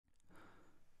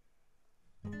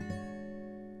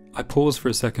I pause for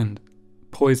a second,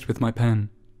 poised with my pen.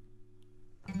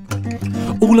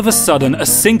 All of a sudden, a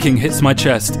sinking hits my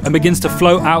chest and begins to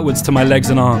flow outwards to my legs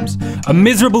and arms. A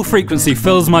miserable frequency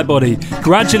fills my body,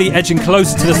 gradually edging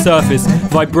closer to the surface,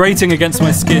 vibrating against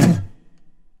my skin.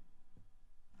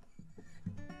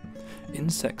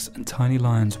 Insects and tiny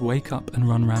lions wake up and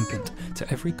run rampant to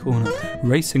every corner,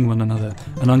 racing one another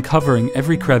and uncovering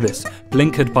every crevice,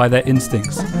 blinkered by their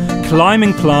instincts.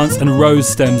 Climbing plants and rose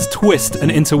stems twist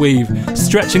and interweave,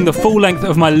 stretching the full length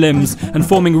of my limbs and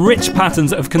forming rich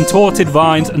patterns of contorted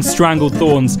vines and strangled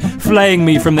thorns, flaying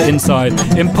me from the inside.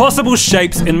 Impossible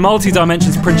shapes in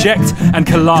multi-dimensions project and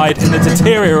collide in the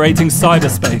deteriorating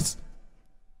cyberspace.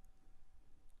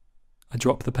 I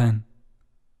drop the pen.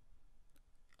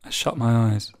 I shut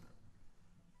my eyes.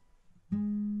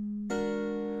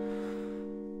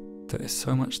 There is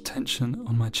so much tension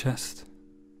on my chest.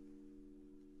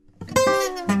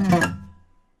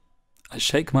 I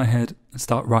shake my head and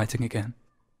start writing again.